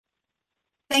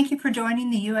Thank you for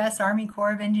joining the U.S. Army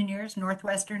Corps of Engineers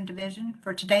Northwestern Division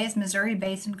for today's Missouri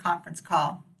Basin conference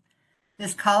call.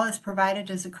 This call is provided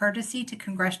as a courtesy to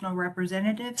congressional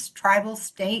representatives, tribal,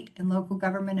 state, and local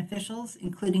government officials,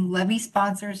 including levee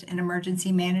sponsors and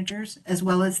emergency managers, as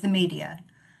well as the media.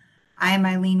 I am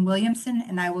Eileen Williamson,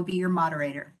 and I will be your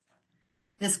moderator.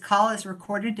 This call is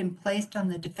recorded and placed on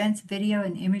the Defense Video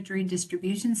and Imagery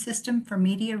Distribution System for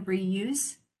media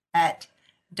reuse at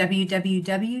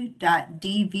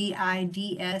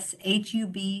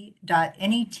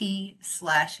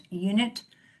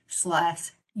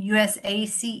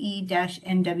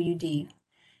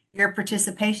Your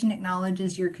participation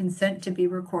acknowledges your consent to be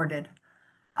recorded.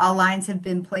 All lines have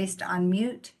been placed on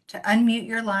mute. To unmute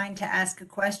your line to ask a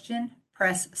question,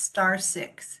 press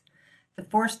 *6. The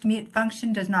forced mute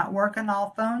function does not work on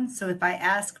all phones, so if I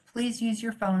ask, please use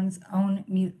your phone's own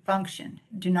mute function.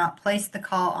 Do not place the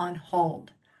call on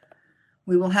hold.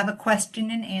 We will have a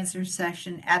question and answer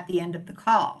session at the end of the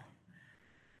call.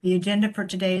 The agenda for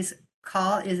today's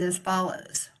call is as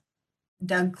follows.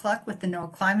 Doug Cluck with the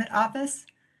NOAA Climate Office.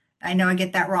 I know I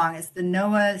get that wrong. It's the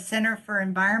NOAA Center for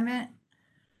Environment.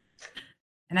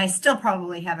 And I still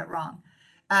probably have it wrong.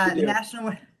 Go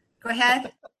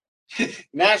ahead.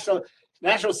 National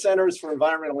Centers for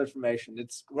Environmental Information.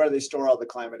 It's where they store all the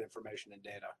climate information and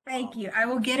data. Thank you. I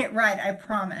will get it right, I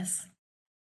promise.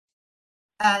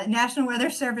 National Weather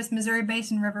Service Missouri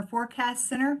Basin River Forecast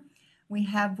Center. We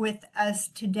have with us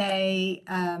today,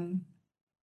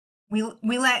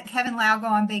 we let Kevin Lau go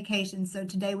on vacation, so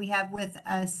today we have with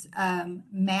us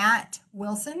Matt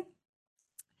Wilson,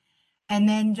 and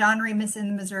then John Remus in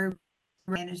the Missouri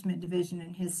Management Division,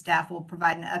 and his staff will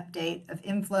provide an update of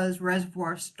inflows,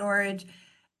 reservoir storage,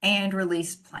 and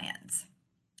release plans.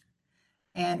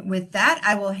 And with that,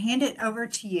 I will hand it over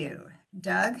to you,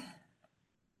 Doug.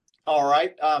 All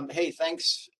right. Hey,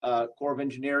 thanks, Corps of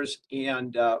Engineers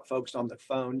and folks on the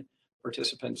phone,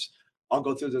 participants. I'll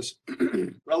go through this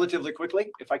relatively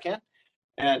quickly if I can.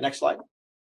 And next slide.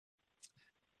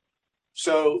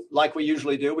 So like we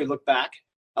usually do, we look back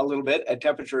a little bit at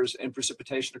temperatures and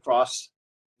precipitation across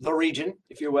the region,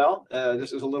 if you will.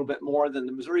 This is a little bit more than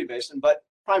the Missouri Basin, but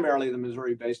primarily the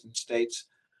Missouri Basin states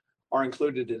are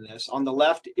included in this. On the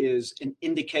left is an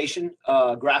indication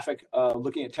graphic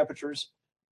looking at temperatures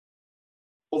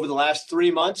over the last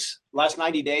 3 months, last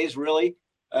 90 days, really,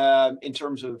 in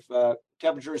terms of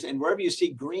temperatures. And wherever you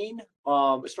see green,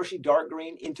 especially dark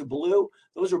green into blue,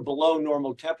 those are below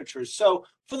normal temperatures. So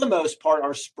for the most part,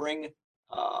 our spring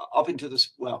up into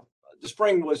this, well, the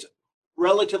spring was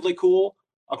relatively cool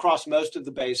across most of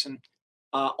the basin,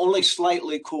 only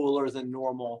slightly cooler than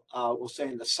normal, we'll say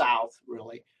in the south,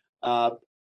 really, up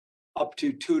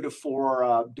to 2 to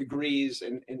 4 degrees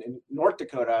in North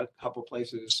Dakota, a couple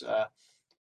places,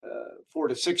 4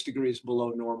 to 6 degrees below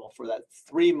normal for that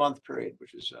 3-month period,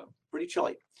 which is pretty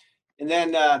chilly. And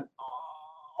then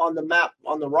on the map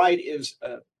on the right is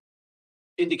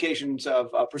indications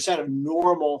of percent of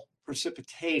normal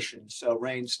precipitation. So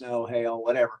rain, snow, hail,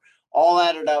 whatever, all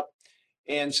added up.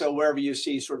 And so wherever you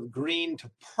see sort of green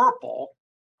to purple,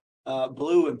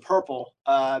 blue and purple,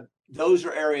 those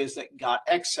are areas that got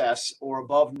excess or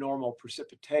above normal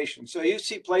precipitation. So you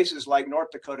see places like North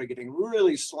Dakota getting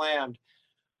really slammed,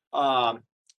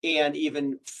 and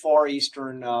even far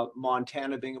eastern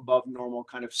Montana being above normal,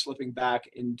 kind of slipping back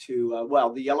into,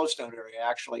 well, the Yellowstone area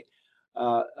actually,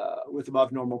 with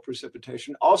above normal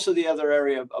precipitation. Also, the other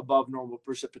area of above normal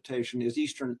precipitation is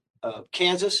eastern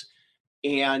Kansas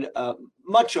and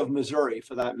much of Missouri,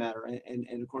 for that matter.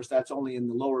 And of course, that's only in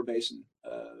the lower basin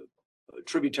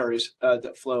tributaries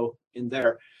that flow in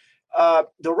there.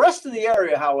 The rest of the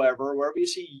area, however, wherever you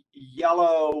see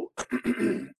yellow,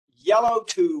 yellow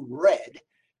to red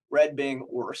being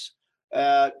worse,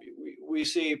 we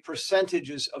see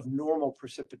percentages of normal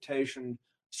precipitation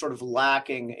sort of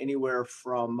lacking anywhere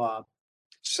from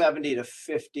 70 to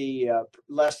 50,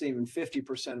 less than even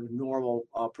 50% of normal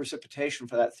precipitation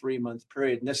for that 3-month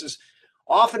period. And this is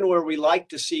often where we like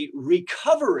to see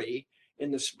recovery in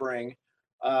the spring,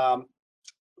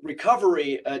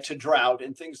 recovery to drought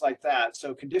and things like that.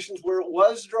 So conditions where it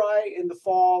was dry in the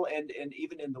fall and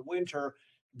even in the winter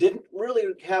didn't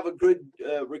really have a good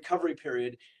recovery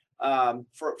period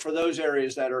for those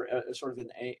areas that are sort of in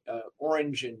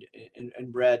orange and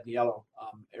red and yellow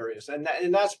areas. And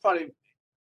that's probably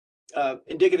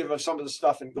indicative of some of the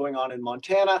stuff going on in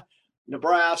Montana,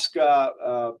 Nebraska,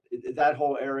 that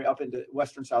whole area up into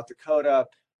western South Dakota,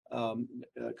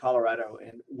 Colorado,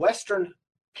 and western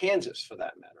Kansas, for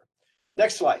that matter.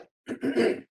 Next slide.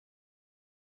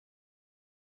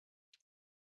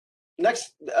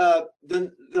 Next, the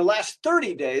last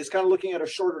 30 days, kind of looking at a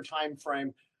shorter time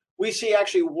frame, we see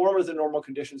actually warmer than normal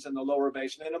conditions in the lower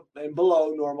basin and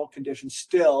below normal conditions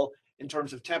still in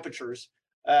terms of temperatures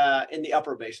in the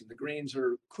upper basin. The greens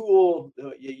are cool,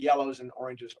 the yellows and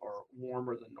oranges are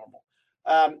warmer than normal.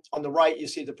 On the right, you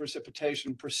see the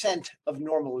precipitation percent of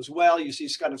normal as well. You see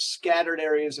kind of scattered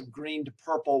areas of green to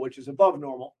purple, which is above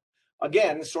normal.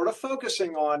 Again, sort of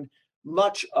focusing on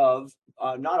much of,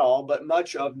 not all, but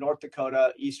much of North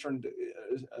Dakota, eastern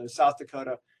South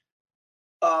Dakota.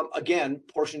 Again,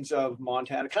 portions of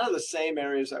Montana, kind of the same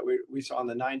areas that we saw on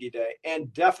the 90-day,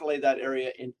 and definitely that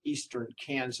area in eastern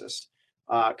Kansas,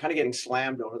 kind of getting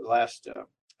slammed over the last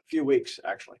few weeks,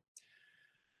 actually.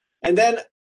 And then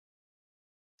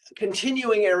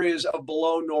continuing areas of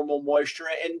below normal moisture.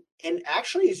 And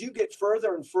actually, as you get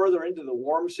further and further into the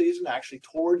warm season, actually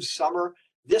towards summer,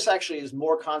 this actually is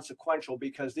more consequential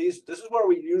because this is where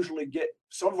we usually get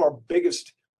some of our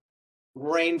biggest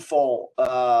rainfall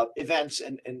events.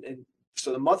 And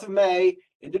so the month of May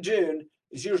into June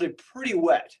is usually pretty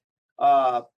wet.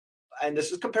 And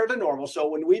this is compared to normal. So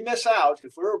when we miss out,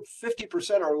 if we're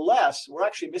 50% or less, we're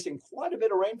actually missing quite a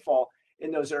bit of rainfall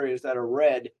in those areas that are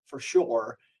red for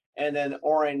sure. And then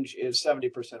orange is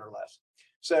 70% or less.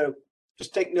 So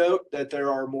just take note that there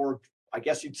are more, I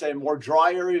guess you'd say, more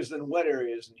dry areas than wet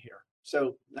areas in here.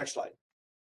 So next slide.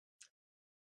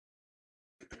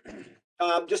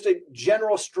 Just a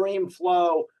general stream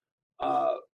flow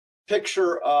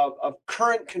picture of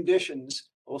current conditions,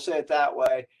 we'll say it that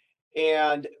way.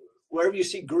 And wherever you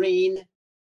see green,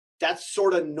 that's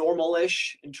sort of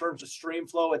normal-ish in terms of stream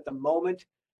flow at the moment.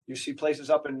 You see places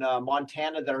up in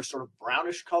Montana that are sort of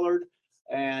brownish colored,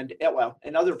 and well,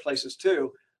 in other places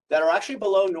too, that are actually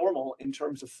below normal in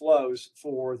terms of flows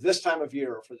for this time of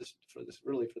year, for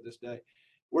this day.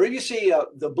 Where you see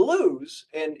the blues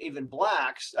and even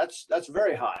blacks, that's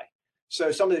very high.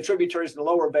 So some of the tributaries in the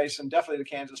lower basin, definitely the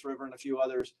Kansas River and a few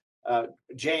others,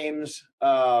 James,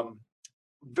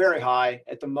 very high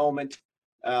at the moment.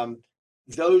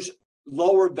 Those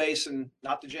lower basin,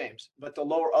 not the James, but the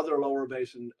other lower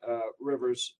basin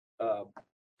rivers,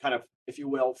 kind of, if you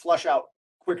will, flush out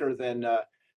quicker than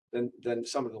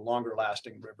some of the longer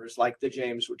lasting rivers like the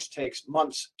James, which takes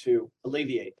months to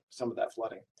alleviate some of that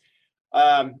flooding.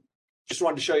 Just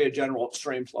wanted to show you a general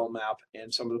stream flow map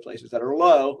in some of the places that are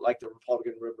low, like the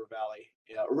Republican River Valley,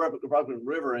 Republican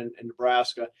River in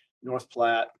Nebraska, North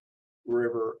Platte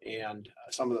River, and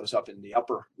some of those up in the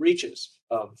upper reaches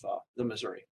of the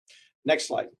Missouri. Next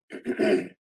slide.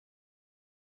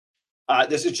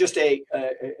 This is just a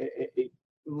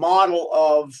model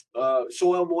of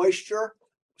soil moisture.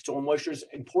 Soil moisture is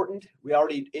important. We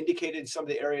already indicated some of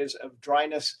the areas of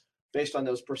dryness based on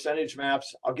those percentage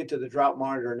maps. I'll get to the drought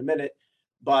monitor in a minute,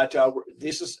 but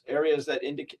this is areas that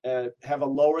have a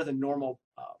lower than normal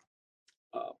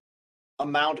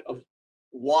amount of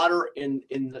water in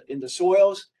the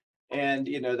soils, and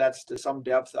that's to some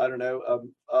depth. I don't know,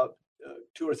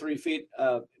 2 or 3 feet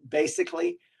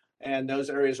basically, and those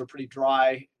areas are pretty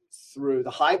dry through the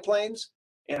high plains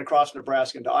and across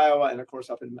Nebraska into Iowa, and of course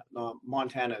up in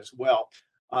Montana as well.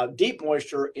 Deep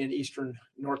moisture in eastern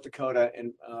North Dakota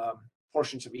and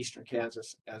portions of eastern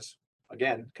Kansas, as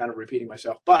again, kind of repeating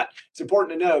myself, but it's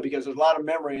important to know because there's a lot of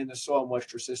memory in the soil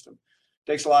moisture system.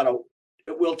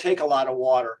 It will take a lot of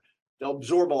water. They'll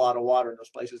absorb a lot of water in those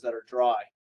places that are dry.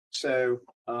 So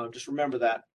just remember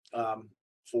that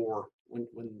for when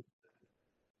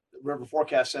the River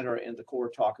Forecast Center and the Corps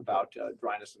talk about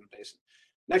dryness in the basin.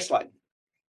 Next slide.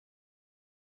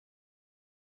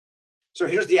 So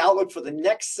here's the outlook for the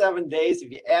next 7 days.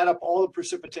 If you add up all the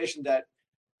precipitation that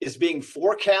is being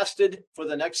forecasted for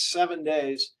the next 7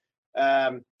 days,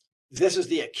 this is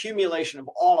the accumulation of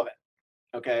all of it.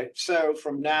 Okay, so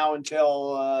from now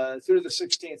until through the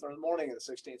 16th, or the morning of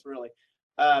the 16th, really,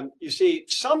 you see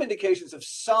some indications of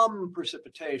some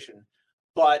precipitation,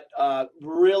 but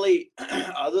really,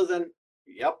 other than,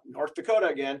 North Dakota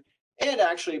again, and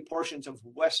actually portions of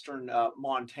western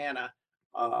Montana,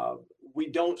 we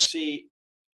don't see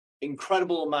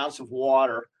incredible amounts of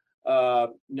water,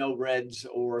 no reds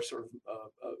or sort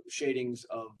of shadings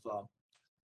of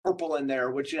purple in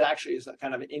there, which actually is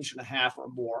kind of 1.5 inches or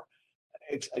more,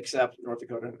 except North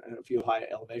Dakota and a few high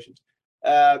elevations.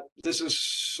 This is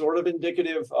sort of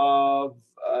indicative of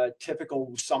a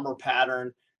typical summer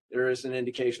pattern. There is an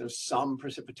indication of some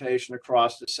precipitation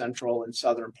across the central and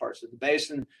southern parts of the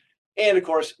basin, and of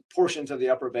course, portions of the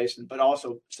upper basin, but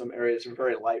also some areas of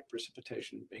very light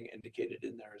precipitation being indicated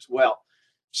in there as well.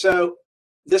 So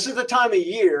this is the time of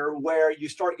year where you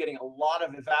start getting a lot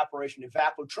of evaporation,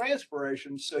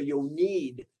 evapotranspiration, so you'll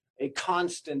need a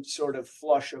constant sort of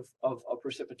flush of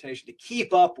precipitation to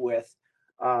keep up with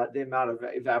the amount of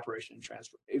evaporation and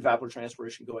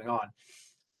evapotranspiration going on.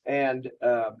 And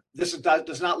this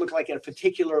does not look like a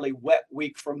particularly wet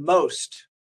week for most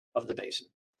of the basin.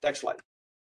 Next slide.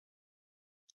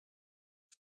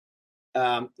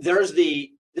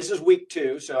 This is week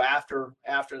 2. So after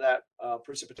that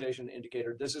precipitation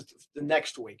indicator, this is the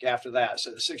next week after that.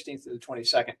 So the 16th to the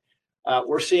 22nd,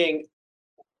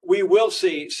 we will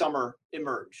see summer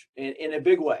emerge in a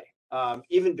big way,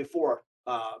 even before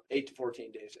 8 to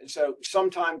 14 days. And so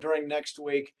sometime during next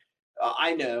week,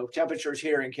 I know temperatures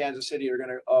here in Kansas City are going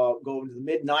to go into the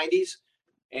mid 90s,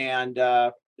 and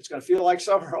it's going to feel like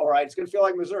summer. All right, it's going to feel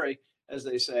like Missouri, as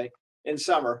they say, in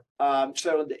summer.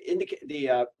 So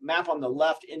the map on the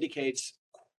left indicates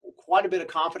quite a bit of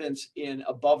confidence in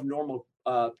above normal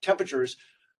temperatures,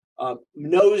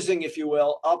 nosing, if you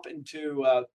will, up into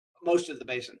most of the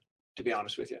basin, to be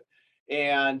honest with you.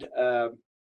 And on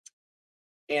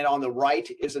the right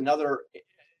is another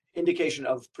indication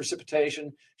of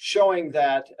precipitation showing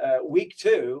that week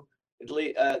 2,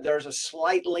 there's a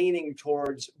slight leaning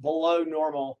towards below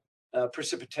normal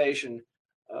precipitation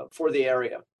for the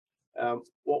area.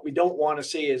 What we don't want to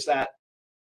see is that,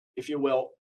 if you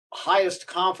will, highest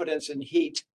confidence in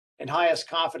heat and highest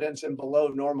confidence in below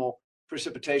normal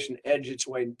precipitation edge its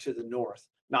way to the north.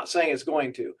 Not saying it's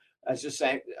going to. I'm just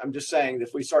saying that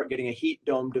if we start getting a heat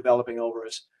dome developing over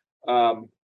us,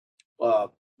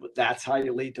 that's how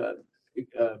you lead to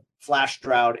flash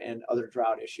drought and other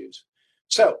drought issues.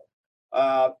 So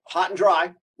hot and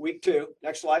dry, week 2.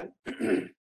 Next slide.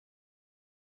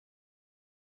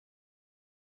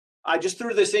 I just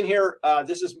threw this in here.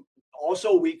 This is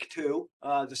also week 2,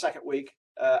 the second week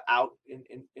out.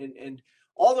 And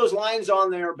all those lines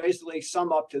on there basically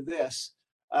sum up to this.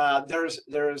 There's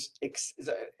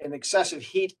an excessive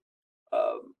heat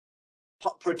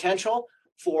potential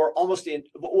for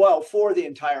for the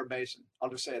entire basin. I'll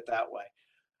just say it that way.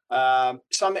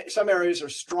 Some areas are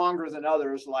stronger than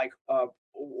others, like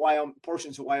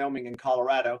portions of Wyoming and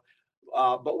Colorado,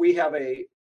 but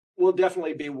we'll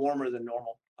definitely be warmer than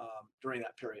normal during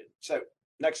that period. So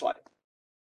next slide.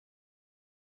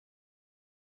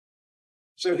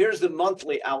 So here's the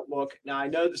monthly outlook. Now, I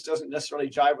know this doesn't necessarily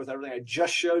jive with everything I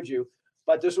just showed you,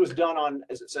 but this was done on,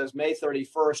 as it says, May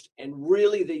 31st. And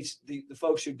really, the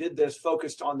folks who did this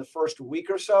focused on the first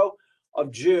week or so of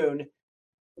June,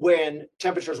 when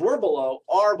temperatures are below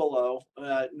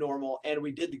normal, and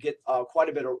we did get quite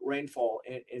a bit of rainfall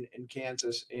in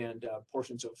Kansas and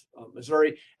portions of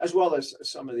Missouri, as well as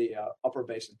some of the upper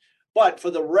basin. But for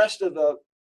the rest of the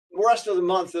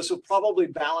month, this will probably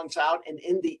balance out. And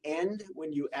in the end,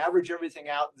 when you average everything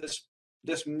out, this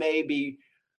may be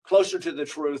closer to the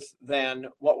truth than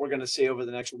what we're going to see over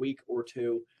the next week or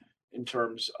 2 in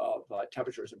terms of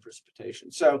temperatures and precipitation.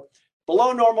 So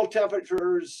below normal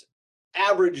temperatures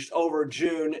averaged over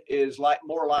June is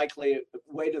more likely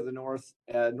way to the north,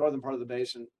 northern part of the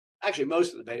basin, actually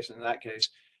most of the basin in that case.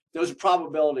 Those are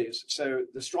probabilities. So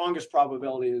the strongest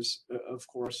probability is, of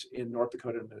course, in North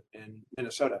Dakota and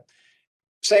Minnesota.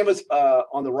 Same with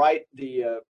on the right,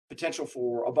 the potential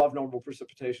for above normal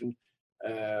precipitation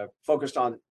focused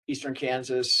on eastern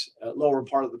Kansas, lower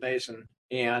part of the basin,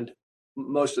 and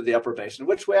most of the upper basin,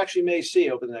 which we actually may see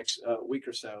over the next week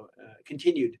or so,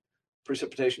 continued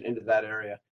precipitation into that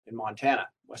area in Montana,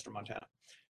 western Montana.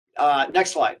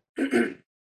 Next slide.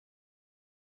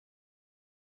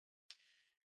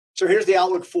 So here's the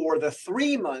outlook for the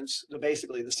 3 months,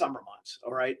 basically the summer months,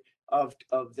 all right, of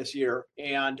this year.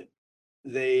 And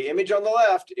the image on the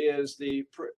left is the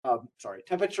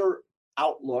temperature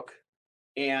outlook.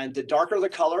 And the darker the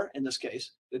color, in this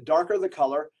case, the darker the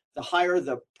color, the higher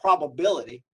the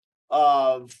probability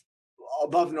of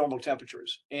above normal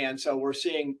temperatures. And so we're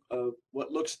seeing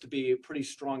what looks to be a pretty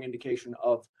strong indication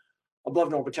of above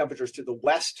normal temperatures to the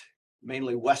west,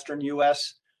 mainly western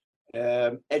U.S.,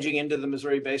 edging into the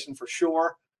Missouri Basin for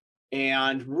sure.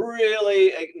 And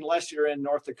really, unless you're in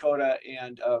North Dakota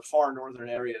and far northern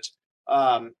areas,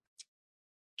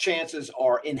 chances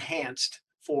are enhanced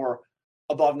for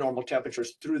above normal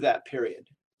temperatures through that period.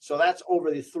 So that's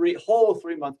over the whole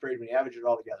 3-month period when you average it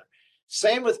all together.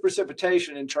 Same with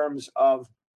precipitation in terms of,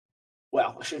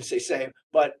 well, I shouldn't say same,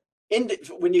 but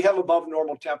when you have above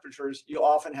normal temperatures, you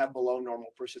often have below normal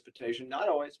precipitation. Not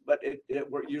always, but it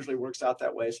usually works out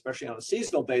that way, especially on a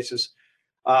seasonal basis.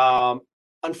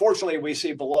 Unfortunately, we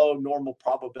see below normal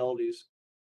probabilities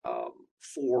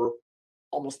for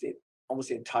almost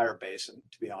the entire basin,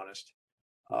 to be honest,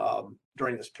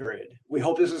 during this period. We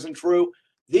hope this isn't true.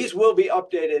 These will be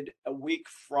updated a week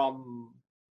from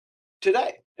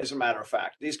today, as a matter of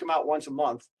fact. These come out once a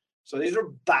month. So these are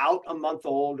about a month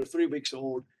old or 3 weeks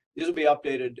old. These will be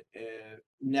updated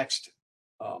next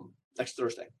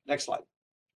Thursday. Next slide.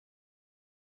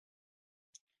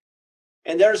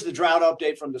 And there's the drought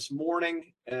update from this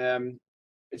morning.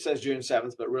 It says June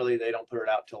 7th, but really they don't put it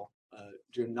out till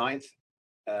June 9th.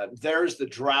 There's the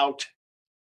drought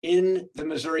in the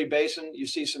Missouri Basin. You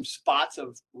see some spots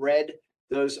of red.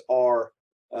 Those are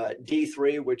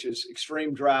D3, which is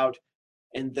extreme drought.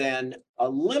 And then a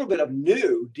little bit of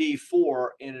new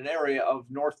D4 in an area of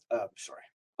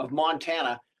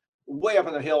Montana, way up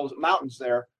in the hills, mountains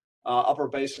there, upper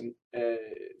basin,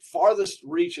 farthest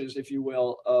reaches, if you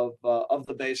will, of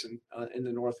the basin in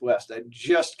the northwest. That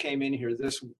just came in here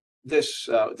this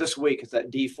week. It's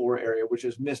that D4 area, which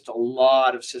has missed a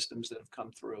lot of systems that have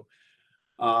come through.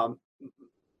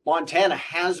 Montana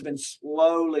has been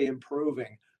slowly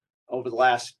improving over the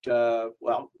last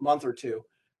month or two,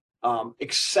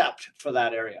 except for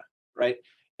that area, right?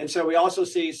 And so we also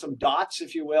see some dots,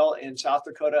 if you will, in South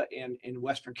Dakota and in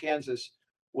western Kansas,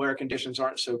 where conditions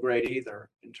aren't so great either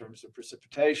in terms of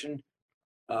precipitation.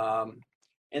 And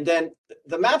then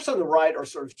the maps on the right are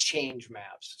sort of change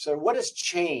maps. So what has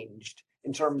changed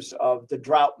in terms of the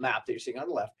drought map that you're seeing on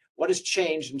the left? What has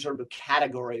changed in terms of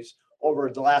categories over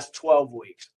the last 12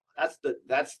 weeks? That's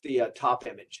the top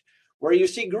image. Where you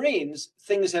see greens,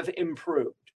 things have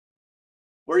improved.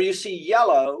 Where you see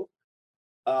yellow,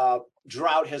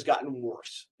 drought has gotten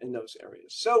worse in those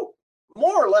areas. So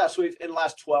more or less, we've in the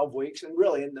last 12 weeks, and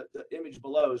really in the image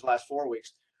below is last 4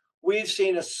 weeks, we've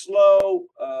seen a slow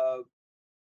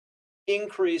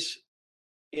increase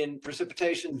in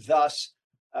precipitation, thus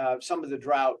some of the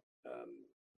drought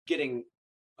getting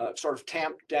sort of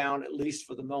tamped down, at least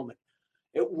for the moment.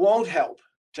 It won't help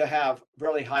to have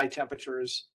really high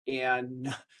temperatures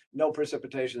and no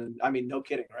precipitation. I mean, no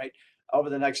kidding, right? Over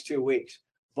the next 2 weeks.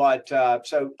 But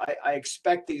so I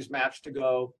expect these maps to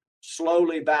go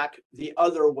slowly back the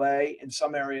other way in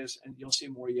some areas, and you'll see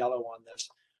more yellow on this,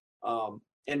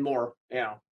 and more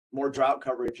drought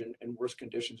coverage and worse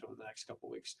conditions over the next couple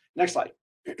of weeks. Next slide.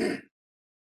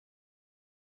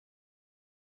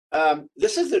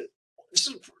 This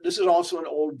is also an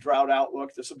old drought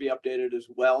outlook. This will be updated as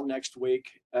well next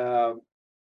week. Every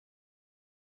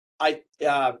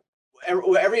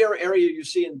area you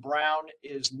see in brown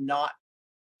is not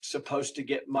supposed to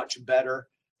get much better.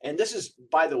 And this is,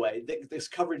 by the way, this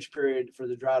coverage period for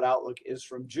the drought outlook is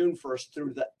from June 1st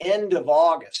through the end of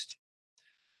August.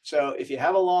 So if you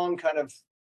have a long kind of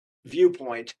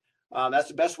viewpoint, that's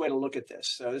the best way to look at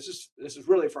this. So this is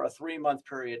really for a 3-month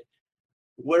period.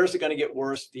 Where is it going to get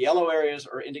worse? The yellow areas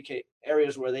indicate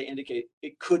areas where they indicate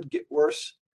it could get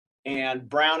worse, and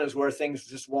brown is where things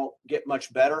just won't get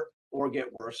much better or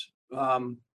get worse.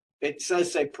 It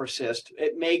does say persist.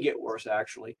 It may get worse,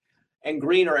 actually. And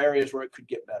green are areas where it could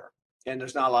get better. And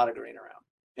there's not a lot of green around.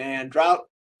 And drought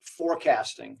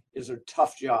forecasting is a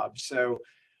tough job. So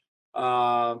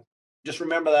just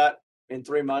remember that in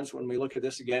 3 months when we look at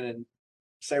this again and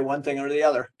say one thing or the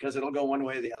other, because it'll go one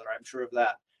way or the other. I'm sure of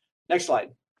that. Next slide.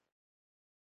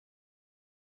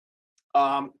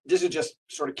 This is just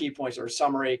sort of key points or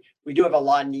summary. We do have a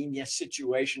La Nina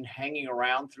situation hanging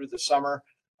around through the summer.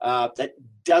 That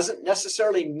doesn't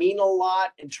necessarily mean a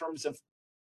lot in terms of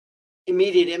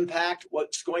immediate impact.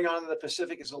 What's going on in the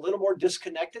Pacific is a little more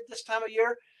disconnected this time of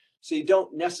year. So you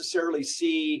don't necessarily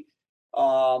see,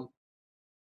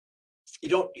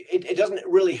 it doesn't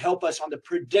really help us on the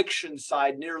prediction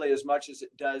side nearly as much as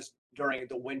it does during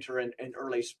the winter and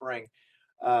early spring.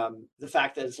 The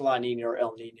fact that it's La Nina or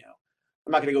El Nino.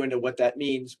 I'm not going to go into what that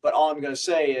means, but all I'm going to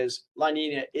say is La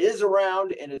Nina is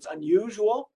around and it's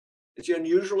unusual. It's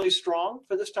unusually strong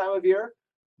for this time of year,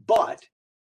 but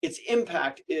its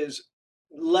impact is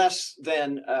less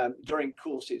than during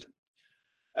cool season.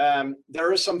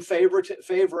 There is some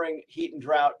favoring heat and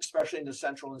drought, especially in the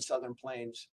central and southern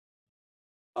plains,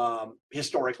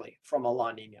 historically from a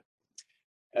La Nina.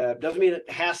 Doesn't mean it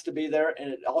has to be there,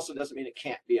 and it also doesn't mean it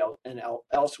can't be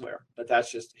elsewhere, but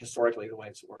that's just historically the way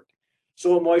it's worked.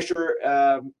 Soil moisture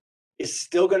is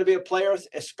still going to be a player,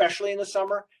 especially in the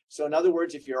summer. So in other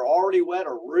words, if you're already wet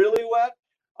or really wet,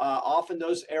 often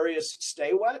those areas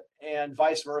stay wet, and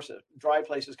vice versa. Dry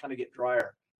places kind of get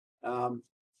drier.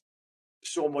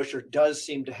 Soil moisture does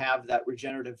seem to have that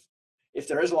regenerative. If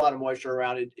there is a lot of moisture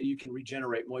around it, you can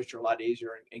regenerate moisture a lot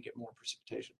easier and get more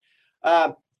precipitation.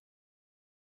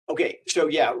 Okay, so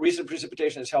yeah, recent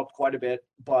precipitation has helped quite a bit,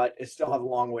 but it still has a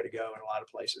long way to go in a lot of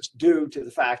places due to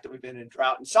the fact that we've been in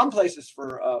drought in some places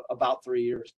for about 3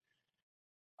 years.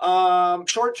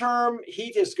 Short-term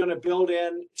heat is going to build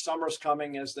in. Summer's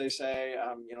coming, as they say.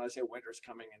 They say winter's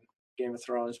coming in Game of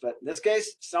Thrones, but in this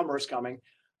case, summer's coming.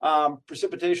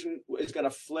 Precipitation is going to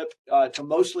flip to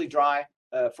mostly dry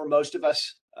for most of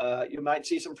us. You might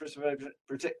see some precipitation,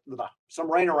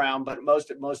 some rain around, but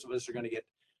most of us are going to get,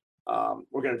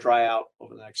 we're going to dry out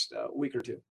over the next week or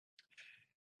two.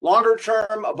 Longer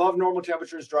term, above normal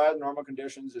temperatures, drier than normal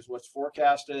conditions is what's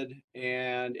forecasted.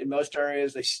 And in most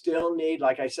areas, they still need,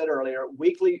 like I said earlier,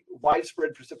 weekly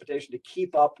widespread precipitation to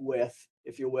keep up with,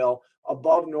 if you will,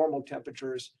 above normal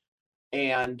temperatures,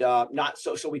 and not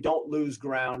so we don't lose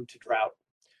ground to drought.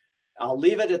 I'll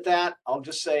leave it at that. I'll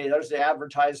just say there's the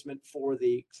advertisement for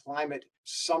the climate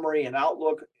summary and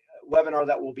outlook webinar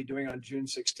that we'll be doing on June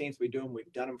 16th. We've done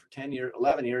them for 10 years,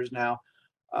 11 years now.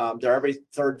 They're every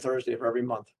third Thursday of every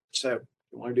month. So if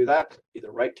you want to do that,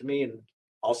 either write to me and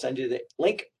I'll send you the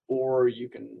link, or you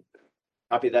can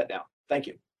copy that down. Thank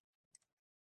you.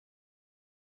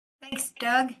 Thanks,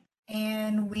 Doug.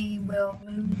 And we will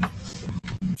move.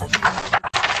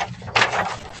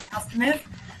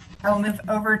 I will move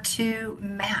over to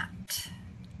Matt.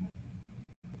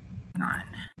 Hang on.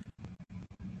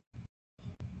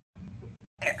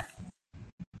 There.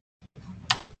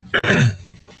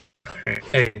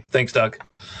 Hey, thanks, Doug.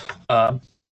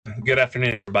 Good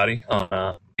afternoon, everybody.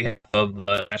 On behalf of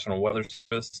the National Weather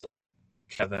Service,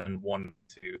 Kevin wanted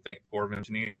to thank Corps of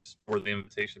Engineers for the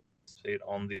invitation to participate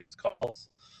on these calls.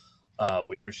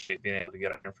 We appreciate being able to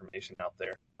get our information out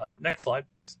there. Next slide,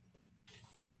 please.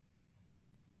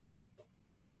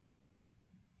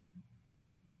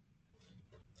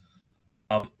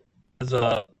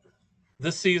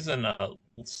 This season,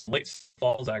 late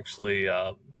fall is actually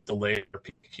delayed our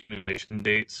peak accumulation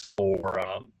dates for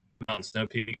mountain snow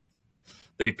peak.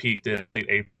 They peaked in late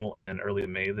April and early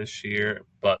May this year,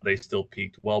 but they still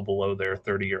peaked well below their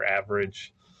 30-year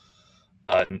average.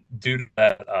 Due to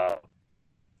that,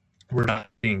 we're not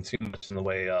seeing too much in the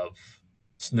way of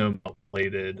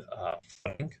snowmelt-related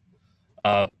flooding.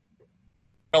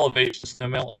 Elevation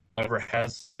snowmelt, however,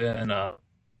 has been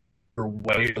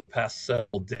way the past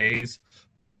several days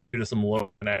due to some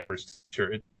low average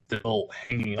temperature. It's still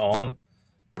hanging on,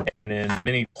 and in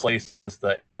many places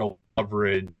the aerial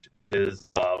coverage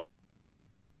is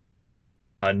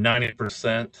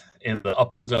 90% in the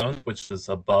upper zone, which is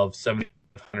above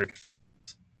 7,500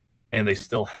 feet, and they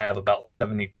still have about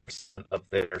 70% of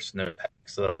their snowpack.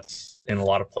 So that's, in a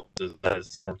lot of places, that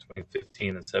is between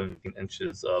 15 and 17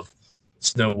 inches of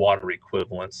snow water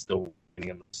equivalent still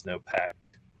remaining in the snowpack.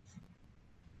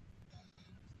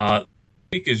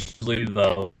 Peak is usually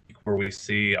the week where we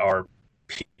see our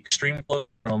peak stream flow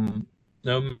from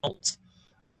snow melt.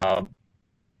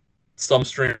 Some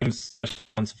streams,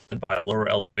 ones fed by lower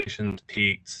elevations,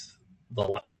 peaked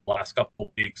the last couple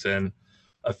of weeks, and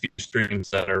a few streams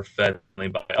that are fed only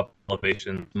by upper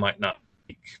elevations might not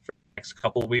peak for the next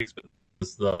couple of weeks, but this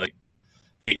is the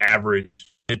average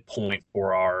midpoint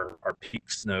for our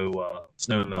peak snow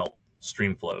melt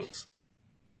stream flows.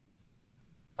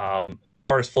 As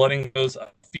far as flooding goes, a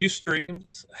few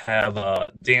streams have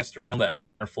danced around that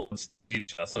flood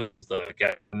stage, such as the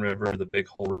Gatlin River, the Big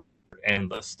Hole River,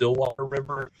 and the Stillwater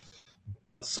River.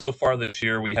 So far this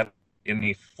year, we haven't had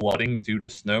any flooding due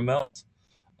to snowmelt.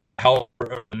 However,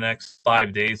 over the next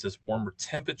 5 days, as warmer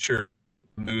temperature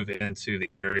move into the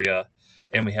area,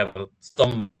 and we have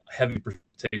some heavy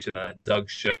precipitation that Doug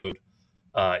showed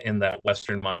in that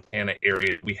western Montana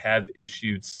area, we have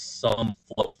issued some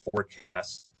flood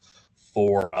forecasts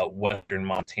for western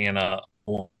Montana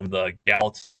along the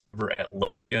Gallatin River at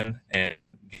Logan and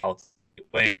Gallatin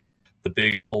Gateway, the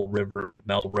Big Hole River,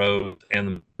 Mel Road, and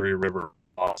the Missouri River,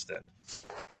 Boston.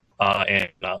 And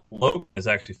Logan is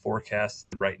actually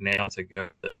forecasted right now to go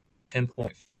to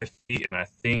 10.5 feet, and I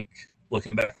think,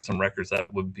 looking back at some records,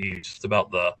 that would be just about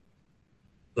the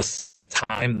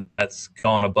time that's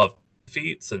gone above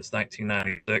feet since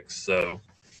 1996. So,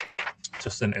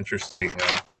 just an interesting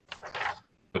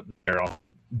there on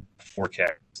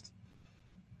forecast.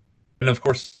 And of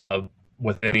course,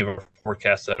 with any of our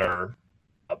forecasts that are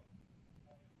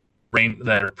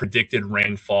predicted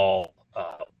rainfall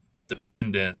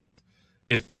dependent,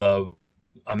 if the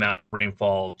amount of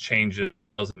rainfall changes,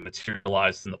 doesn't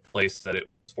materialize in the place that it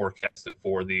was forecasted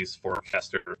for, these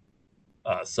forecasts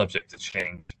are subject to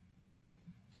change.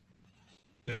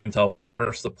 Until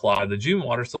water supply, the June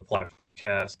water supply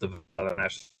forecast of the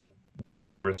National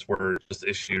were just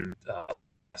issued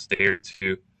last day or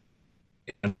two,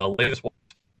 and the latest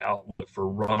outlook for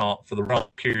runoff for the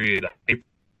runoff period April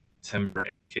September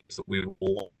indicates that we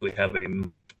will likely have a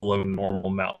below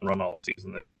normal mountain runoff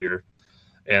season this year,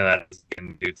 and that is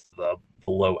again due to the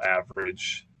below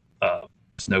average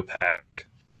snowpack.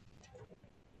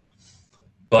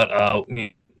 But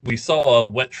we saw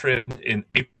a wet trend in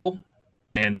April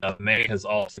And May has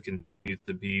also continued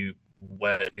to be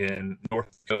wet in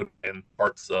North Dakota and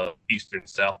parts of eastern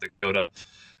South Dakota.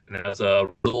 And as a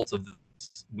result of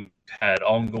this, we've had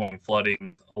ongoing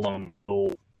flooding along the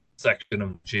whole section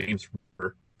of James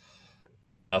River.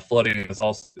 Flooding is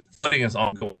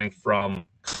ongoing from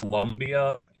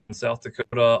Columbia in South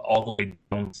Dakota all the way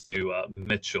down to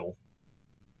Mitchell.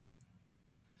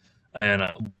 And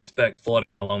we expect flooding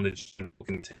along the James will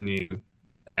continue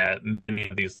at many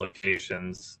of these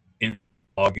locations in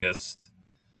August,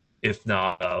 if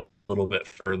not a little bit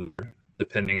further,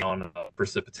 depending on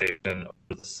precipitation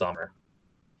over the summer.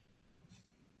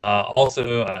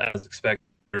 Also, as expected,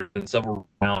 there have been several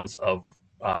rounds of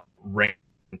rain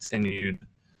continued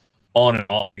on and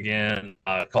off again,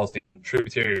 causing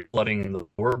tributary flooding in the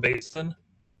lower basin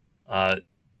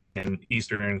in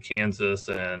eastern Kansas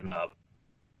and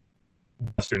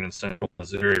western and central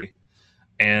Missouri.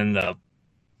 And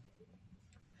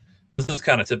this is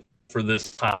kind of typical for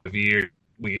this time of year.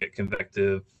 We get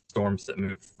convective storms that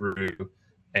move through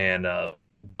and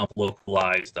dump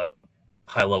localized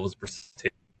high levels of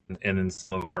precipitation, and in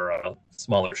some of our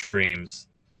smaller streams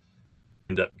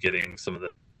end up getting some of the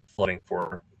flooding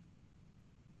for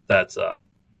that's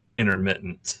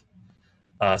intermittent.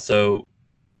 So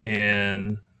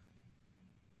in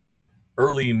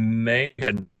early May, we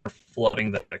had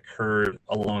flooding that occurred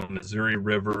along the Missouri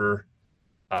River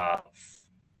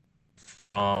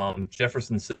from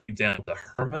Jefferson City down to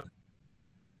Herman.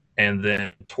 And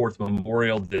then towards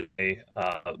Memorial Day,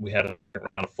 we had a round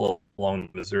of flow along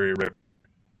the Missouri River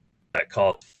that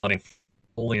caused flooding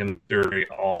fully in Missouri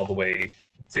all the way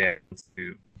down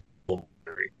to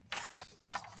Missouri.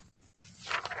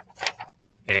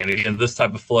 And again, this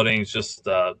type of flooding is just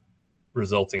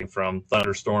resulting from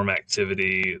thunderstorm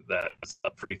activity that's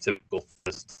pretty typical for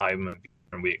this time of year,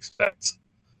 and we expect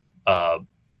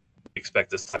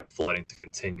this type of flooding to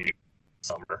continue in the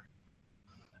summer.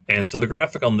 And so the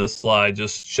graphic on this slide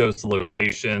just shows the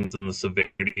locations and the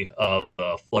severity of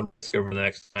flood risk over the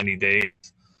next 90 days.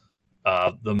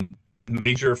 The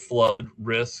major flood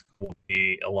risk will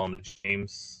be along the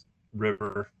James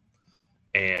River,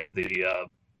 and the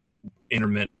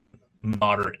intermittent,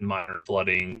 moderate, and minor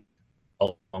flooding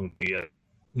along the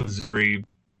Missouri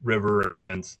River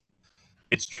and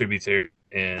its tributary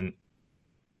in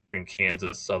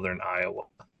Kansas, southern Iowa,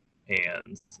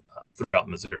 and throughout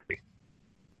Missouri.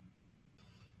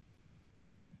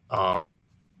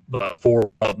 But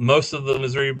for most of the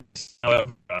Missouri,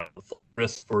 however, the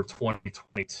risk for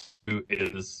 2022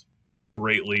 is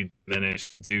greatly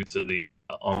diminished due to the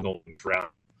ongoing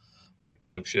drought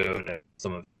showed at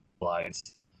some of the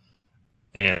slides.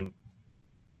 And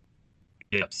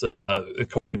so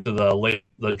according to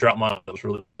the drought model that was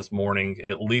released this morning,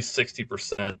 at least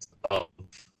 60% of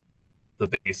the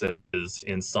basin is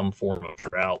in some form of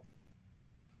drought.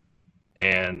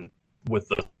 And with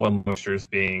the soil moistures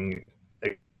being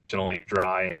exceptionally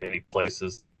dry in many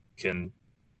places, can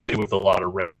do with a lot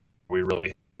of river. We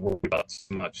really worry about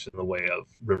too much in the way of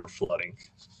river flooding.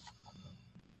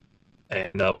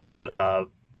 And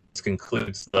this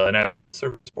concludes the analysis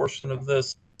service portion of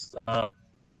this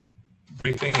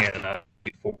briefing, and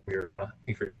before your time.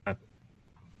 Thank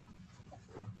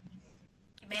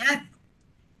you, Matt.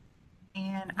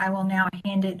 And I will now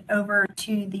hand it over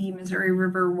to the Missouri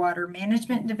River Water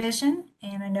Management Division.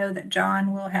 And I know that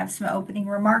John will have some opening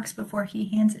remarks before he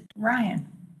hands it to Ryan.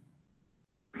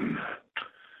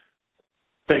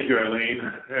 Thank you, Eileen,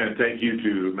 and thank you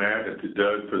to Matt and to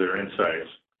Doug for their insights.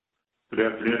 Good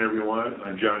afternoon, everyone.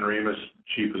 I'm John Remus,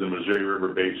 Chief of the Missouri River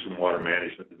Basin Water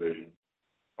Management Division.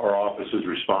 Our office is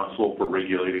responsible for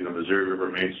regulating the Missouri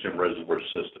River mainstem reservoir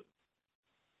system.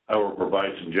 I will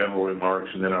provide some general remarks,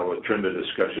 and then I will turn the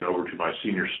discussion over to my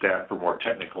senior staff for more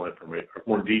technical information,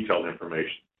 more detailed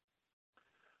information.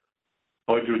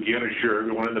 I'd like to again assure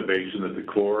everyone in the basin that the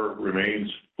Corps remains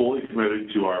fully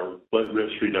committed to our flood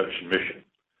risk reduction mission,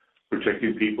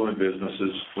 protecting people and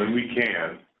businesses when we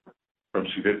can from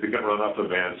significant runoff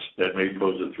events that may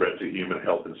pose a threat to human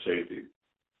health and safety.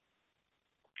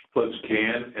 Floods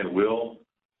can and will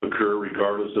occur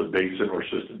regardless of basin or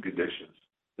system conditions.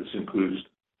 This includes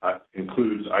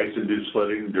ice-induced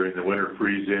flooding during the winter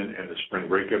freeze-in and the spring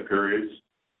breakup periods.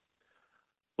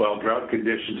 While drought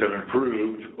conditions have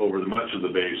improved over much of the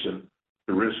basin,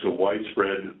 the risk of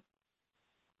widespread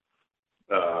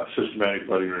systematic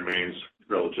flooding remains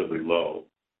relatively low.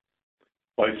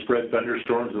 Widespread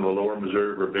thunderstorms in the lower Missouri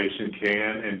River Basin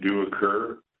can and do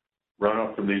occur.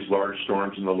 Runoff from these large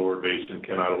storms in the lower basin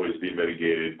cannot always be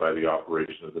mitigated by the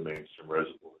operation of the mainstem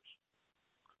reservoirs.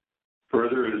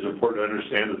 Further, it is important to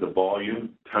understand that the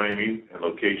volume, timing, and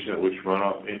location at which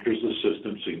runoff enters the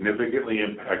system significantly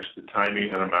impacts the timing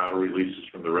and amount of releases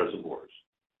from the reservoirs.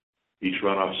 Each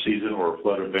runoff season or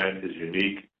flood event is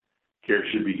unique. Care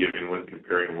should be given when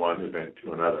comparing one event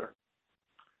to another.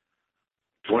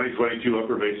 2022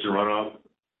 Upper Basin runoff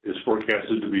is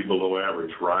forecasted to be below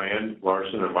average. Ryan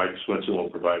Larson and Mike Swinson will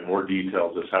provide more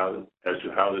details as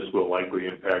to how this will likely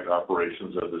impact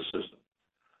operations of the system.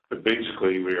 But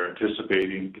basically, we are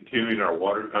anticipating continuing our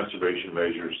water conservation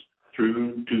measures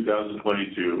through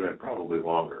 2022 and probably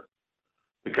longer.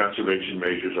 The conservation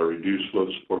measures are reduced flow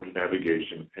support to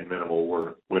navigation and minimal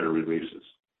winter releases.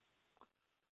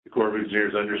 The Corps of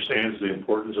Engineers understands the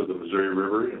importance of the Missouri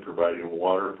River in providing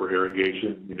water for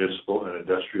irrigation, municipal, and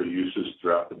industrial uses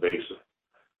throughout the basin.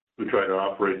 We try to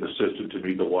operate the system to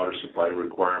meet the water supply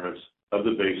requirements of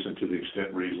the basin to the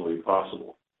extent reasonably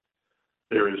possible.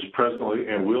 There is presently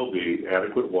and will be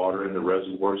adequate water in the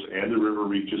reservoirs and the river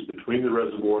reaches between the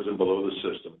reservoirs and below the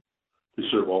system to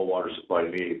serve all water supply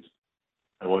needs.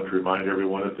 I want to remind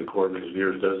everyone that the Corps of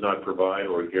Engineers does not provide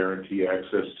or guarantee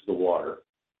access to the water.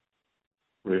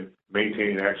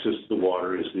 Maintaining access to the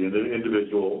water is the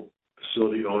individual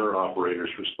facility owner-operator's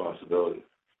responsibility.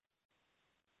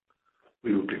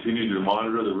 We will continue to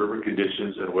monitor the river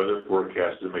conditions and weather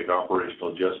forecasts and make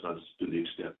operational adjustments to the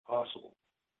extent possible.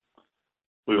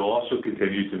 We will also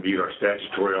continue to meet our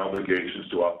statutory obligations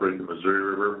to operate the Missouri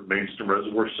River mainstem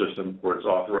reservoir system for its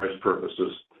authorized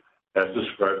purposes as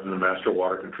described in the Master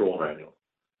Water Control Manual.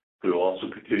 We will also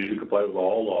continue to comply with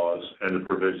all laws and the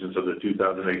provisions of the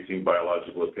 2018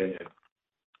 biological opinion.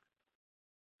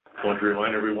 I want to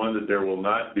remind everyone that there will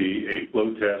not be a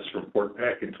flow test from Fort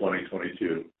Peck in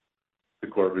 2022. The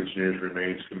Corps of Engineers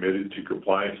remains committed to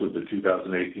compliance with the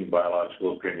 2018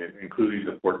 biological opinion, including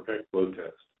the Fort Peck flow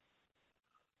test.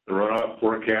 The runoff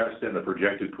forecast and the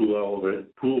projected pool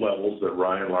levels that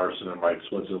Ryan Larson and Mike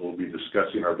Swinson will be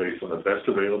discussing are based on the best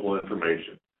available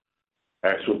information.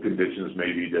 Actual conditions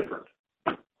may be different.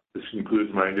 This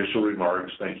concludes my initial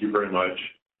remarks. Thank you very much.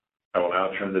 I will now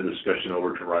turn the discussion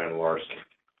over to Ryan Larson.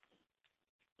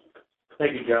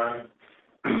 Thank you, John.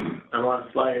 I'm on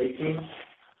slide 18.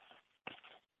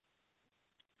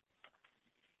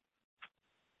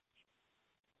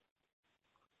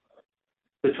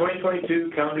 The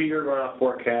 2022 calendar year runoff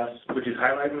forecast, which is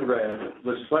highlighted in red,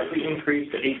 was slightly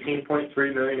increased to 18.3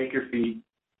 million acre feet,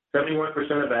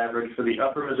 71% of average for the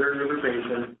upper Missouri River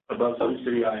Basin above Sioux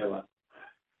City, Iowa.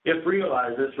 If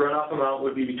realized, this runoff amount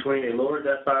would be between a lower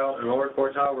decile and lower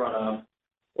quartile runoff,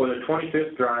 or the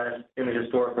 25th driest in the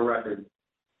historical record.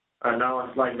 I'm now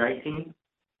on slide 19.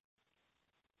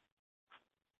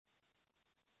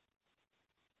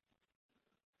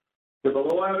 The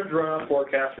below average runoff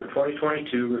forecast for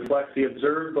 2022 reflects the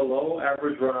observed below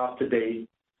average runoff to date,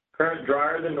 current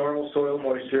drier than normal soil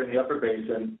moisture in the upper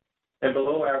basin, and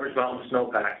below average mountain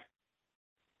snowpack.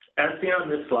 As seen on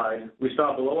this slide, we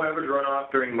saw below average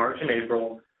runoff during March and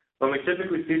April, when we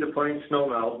typically see the plain snow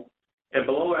melt, and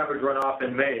below average runoff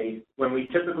in May, when we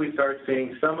typically start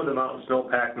seeing some of the mountain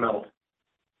snowpack melt.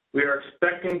 We are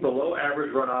expecting below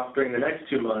average runoff during the next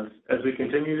 2 months as we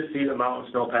continue to see the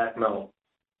mountain snowpack melt.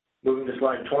 Moving to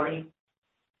slide 20.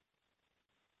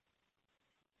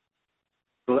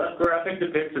 The left graphic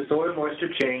depicts the soil moisture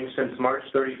change since March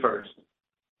 31st.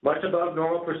 Much above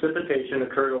normal precipitation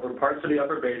occurred over parts of the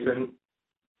upper basin,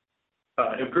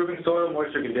 improving soil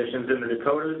moisture conditions in the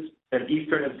Dakotas and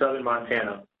eastern and southern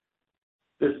Montana.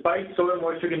 Despite soil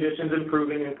moisture conditions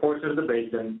improving in portions of the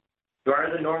basin,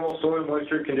 drier than normal soil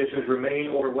moisture conditions remain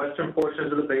over western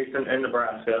portions of the basin and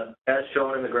Nebraska, as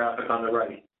shown in the graphic on the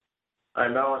right.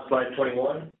 I'm now on slide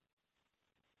 21.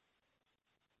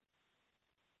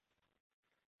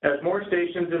 As more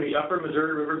stations in the upper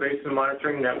Missouri River Basin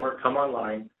monitoring network come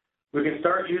online, we can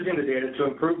start using the data to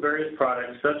improve various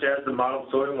products such as the modeled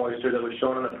soil moisture that was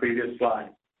shown on the previous slide.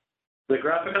 The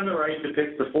graphic on the right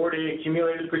depicts the 4-day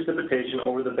accumulated precipitation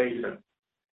over the basin.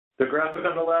 The graphic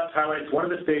on the left highlights one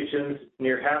of the stations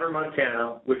near Havre,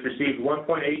 Montana, which received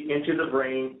 1.8 inches of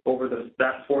rain over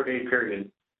that 4-day period.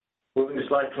 Moving to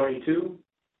slide 22.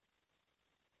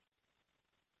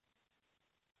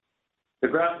 The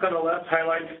graphic on the left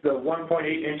highlights the 1.8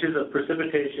 inches of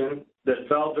precipitation that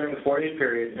fell during the 4-day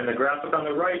period, and the graphic on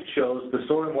the right shows the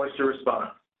soil moisture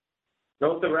response.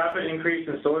 Note the rapid increase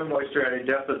in soil moisture at a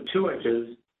depth of 2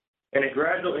 inches and a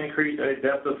gradual increase at a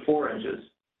depth of 4 inches.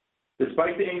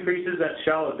 Despite the increases at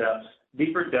shallow depths,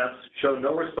 deeper depths show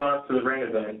no response to the rain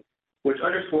event, which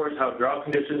underscores how drought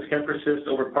conditions can persist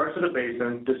over parts of the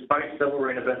basin despite several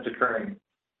rain events occurring.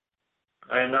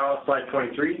 I am now on slide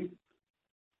 23.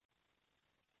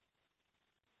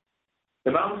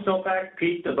 The mountain snowpack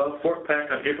peaked above Fort Peck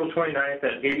on April 29th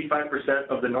at 85%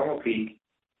 of the normal peak,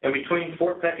 and between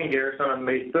Fort Peck and Garrison on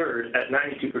May 3rd at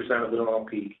 92% of the normal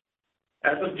peak.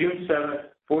 As of June 7th,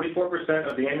 44%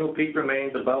 of the annual peak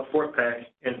remains above Fort Peck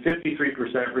and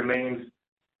 53% remains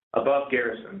above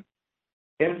Garrison.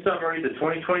 In summary, the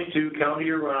 2022 calendar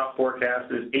year runoff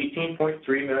forecast is 18.3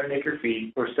 million acre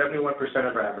feet, or 71%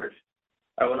 of average.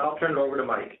 I will now turn it over to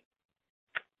Mike.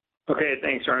 Okay,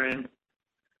 thanks, Ryan.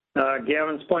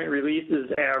 Gavin's Point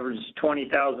releases averaged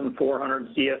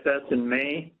 20,400 CFS in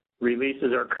May.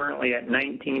 Releases are currently at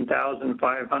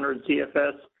 19,500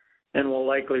 CFS and will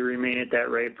likely remain at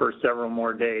that rate for several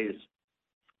more days.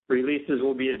 Releases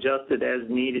will be adjusted as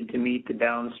needed to meet the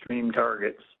downstream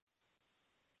targets.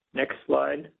 Next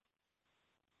slide.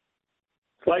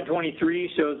 Slide 23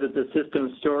 shows that the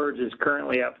system storage is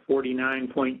currently at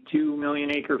 49.2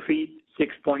 million acre feet,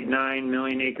 6.9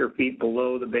 million acre feet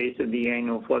below the base of the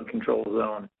annual flood control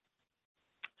zone.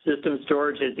 System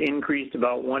storage has increased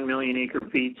about 1 million acre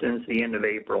feet since the end of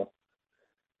April.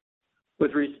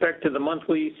 With respect to the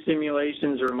monthly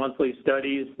simulations or monthly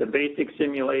studies, the basic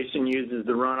simulation uses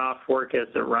the runoff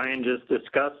forecast that Ryan just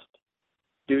discussed.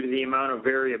 Due to the amount of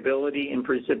variability in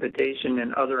precipitation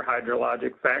and other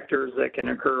hydrologic factors that can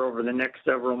occur over the next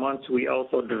several months, we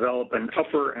also develop an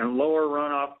upper and lower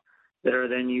runoff that are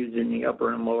then used in the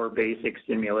upper and lower basic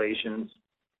simulations.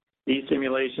 These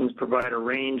simulations provide a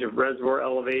range of reservoir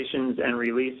elevations and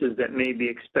releases that may be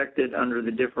expected under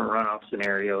the different runoff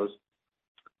scenarios.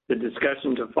 The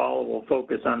discussion to follow will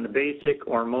focus on the basic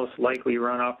or most likely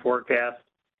runoff forecast.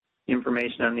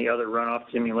 Information on the other runoff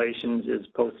simulations is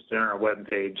posted on our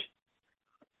webpage.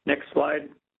 Next slide.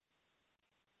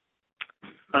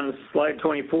 On slide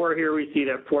 24 here, we see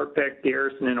that Fort Peck,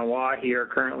 Garrison, and Oahe are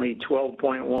currently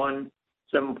 12.1,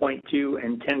 7.2,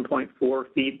 and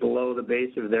 10.4 feet below the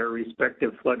base of their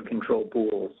respective flood control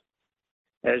pools.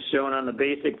 As shown on the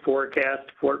basic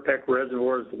forecast, Fort Peck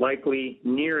Reservoir is likely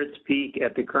near its peak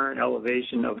at the current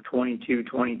elevation of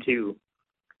 2222.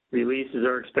 Releases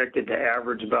are expected to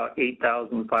average about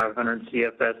 8,500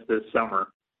 CFS this summer.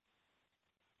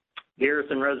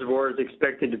 Garrison Reservoir is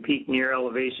expected to peak near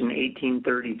elevation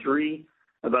 1833,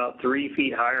 about 3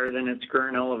 feet higher than its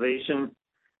current elevation.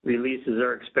 Releases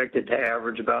are expected to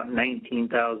average about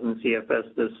 19,000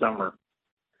 CFS this summer.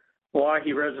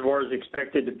 Oahe Reservoir is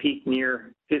expected to peak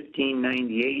near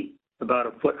 1598, about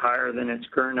a foot higher than its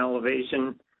current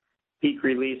elevation. Peak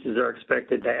releases are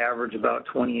expected to average about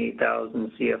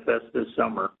 28,000 CFS this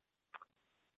summer.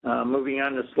 Moving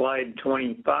on to slide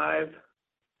 27,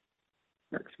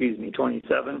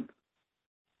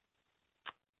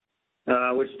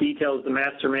 which details the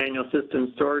master manual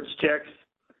system storage checks.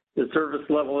 The service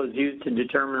level is used to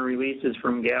determine releases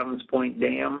from Gavin's Point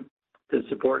Dam to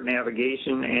support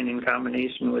navigation and in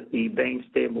combination with the bank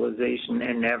stabilization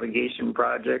and navigation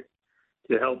project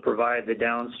to help provide the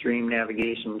downstream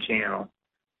navigation channel.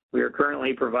 We are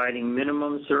currently providing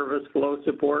minimum service flow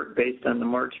support based on the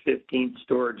March 15th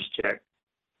storage check.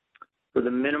 For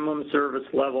the minimum service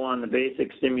level on the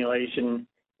basic simulation,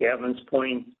 Gavin's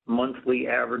Point monthly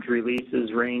average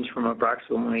releases range from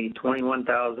approximately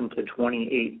 21,000 to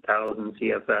 28,000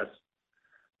 CFS.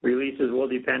 Releases will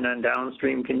depend on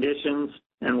downstream conditions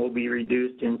and will be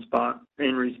reduced in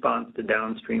response to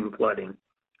downstream flooding.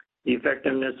 The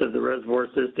effectiveness of the reservoir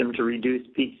system to reduce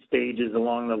peak stages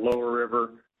along the lower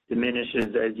river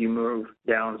diminishes as you move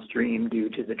downstream due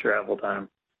to the travel time.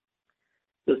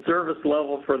 The service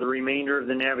level for the remainder of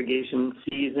the navigation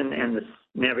season and the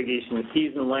navigation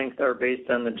season length are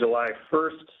based on the July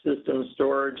 1st system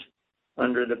storage.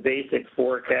 Under the basic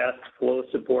forecast, flow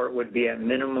support would be at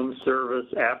minimum service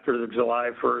after the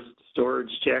July 1st storage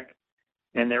check,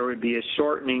 and there would be a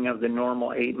shortening of the normal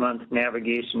 8-month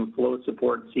navigation flow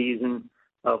support season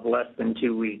of less than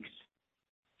 2 weeks.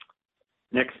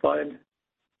 Next slide.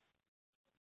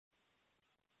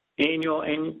 Annual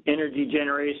energy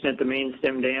generation at the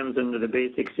mainstem dams under the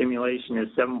basic simulation is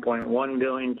 7.1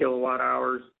 billion kilowatt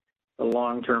hours. The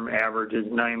long-term average is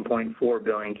 9.4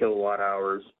 billion kilowatt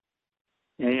hours.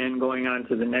 And going on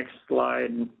to the next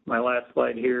slide, my last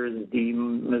slide here is the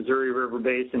Missouri River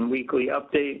Basin weekly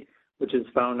update, which is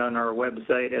found on our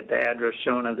website at the address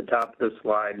shown at the top of the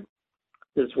slide.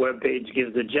 This webpage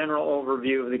gives a general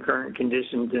overview of the current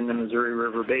conditions in the Missouri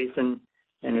River Basin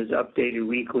and is updated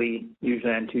weekly,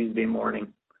 usually on Tuesday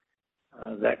morning.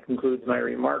 That concludes my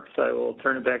remarks. I will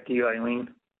turn it back to you, Eileen.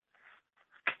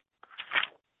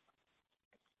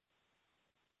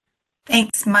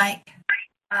 Thanks, Mike.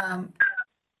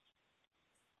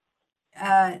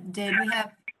 Did we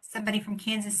have somebody from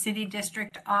Kansas City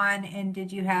District on, and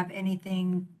did you have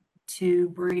anything to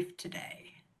brief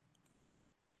today?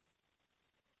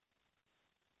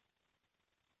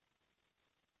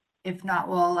 If not,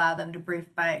 we'll allow them to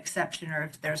brief by exception or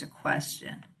if there's a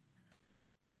question.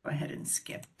 Go ahead and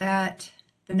skip that.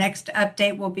 The next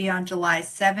update will be on July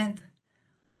 7th.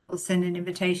 We'll send an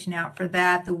invitation out for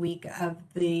that the week of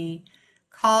the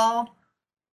call.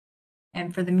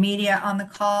 And for the media on the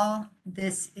call,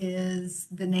 this is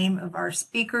the name of our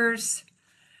speakers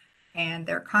and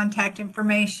their contact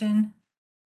information.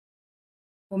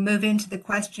 We'll move into the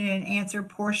question and answer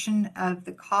portion of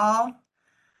the call.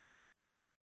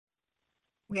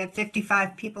 We have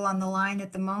 55 people on the line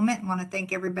at the moment. I want to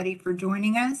thank everybody for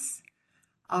joining us.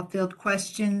 I'll field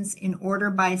questions in order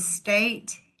by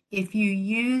state. If you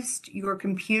used your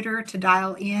computer to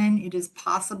dial in, it is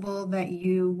possible that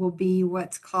you will be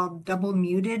what's called double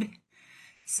muted.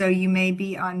 So you may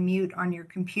be on mute on your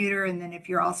computer, and then if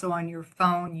you're also on your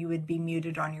phone, you would be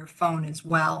muted on your phone as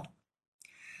well.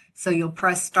 So you'll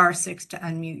press *6 to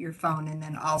unmute your phone and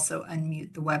then also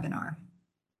unmute the webinar.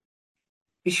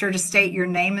 Be sure to state your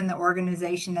name and the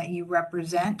organization that you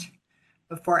represent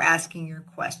before asking your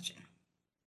question.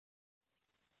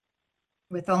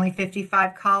 With only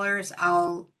 55 callers,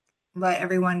 I'll let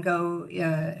everyone go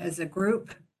as a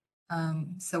group.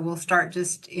 So we'll start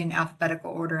just in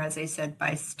alphabetical order, as I said,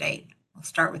 by state. We'll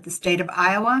start with the state of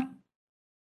Iowa.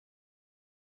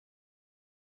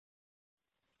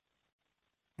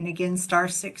 And again,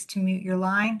 *6 to mute your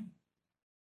line.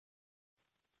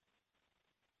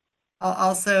 I'll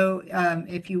also,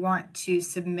 if you want to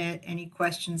submit any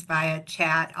questions via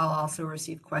chat, I'll also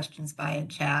receive questions via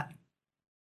chat.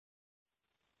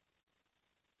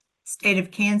 State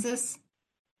of Kansas.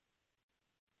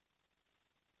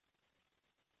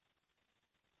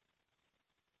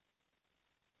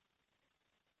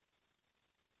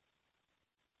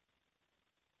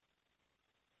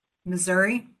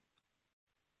 Missouri.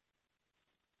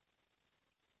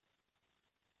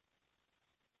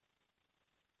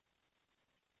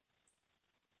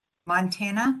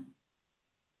 Montana.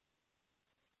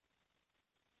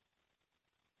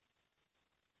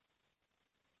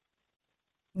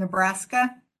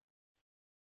 Nebraska.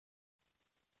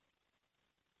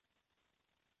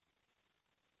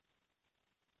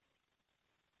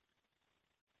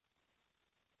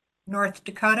 North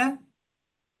Dakota.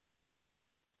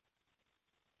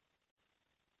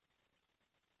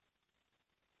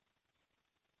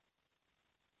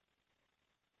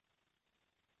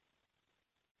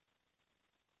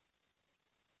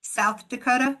 South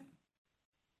Dakota.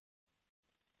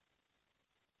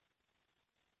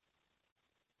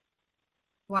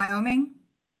 Wyoming.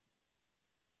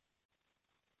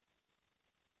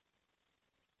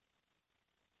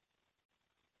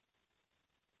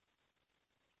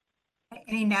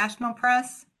 Any national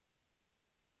press?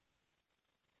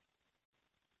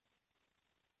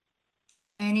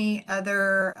 Any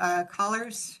other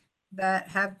callers that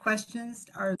have questions?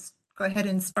 Or go ahead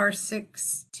and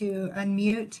 *6 to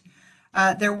unmute.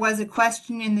 There was a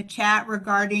question in the chat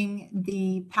regarding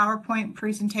the PowerPoint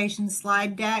presentation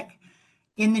slide deck.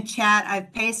 In the chat,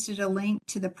 I've pasted a link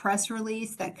to the press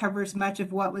release that covers much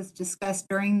of what was discussed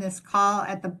during this call.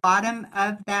 At the bottom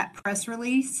of that press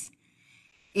release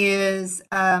is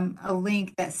a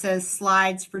link that says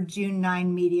slides for June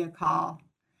 9 media call.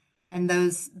 And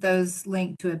those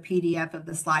link to a PDF of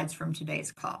the slides from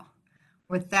today's call.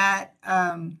 With that,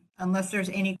 unless there's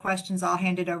any questions, I'll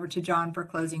hand it over to John for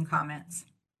closing comments.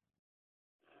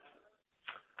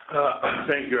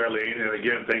 Thank you, Arlene. And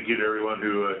again, thank you to everyone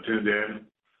who tuned in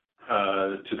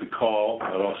to the call.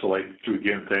 I'd also like to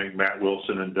again thank Matt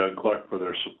Wilson and Doug Cluck for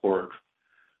their support.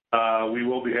 We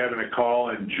will be having a call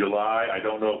in July. I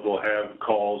don't know if we'll have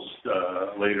calls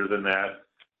later than that,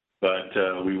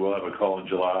 but we will have a call in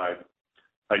July.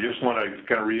 I just want to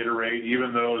kind of reiterate,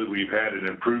 even though that we've had an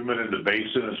improvement in the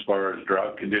basin as far as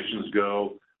drought conditions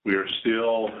go, we are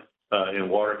still in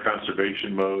water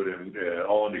conservation mode, and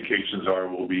all indications are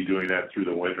we'll be doing that through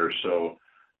the winter. So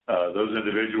those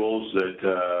individuals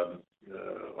that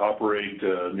operate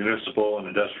municipal and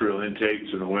industrial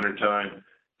intakes in the wintertime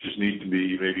just need to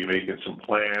be maybe making some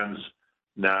plans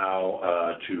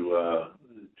now to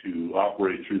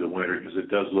operate through the winter, because it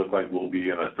does look like we'll be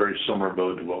in a very similar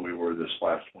mode to what we were this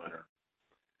last winter.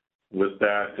 With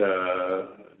that,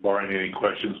 barring any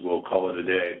questions, we'll call it a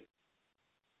day.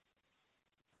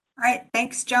 All right,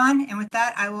 thanks, John. And with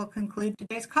that, I will conclude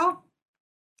today's call.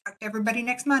 Talk to everybody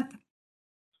next month.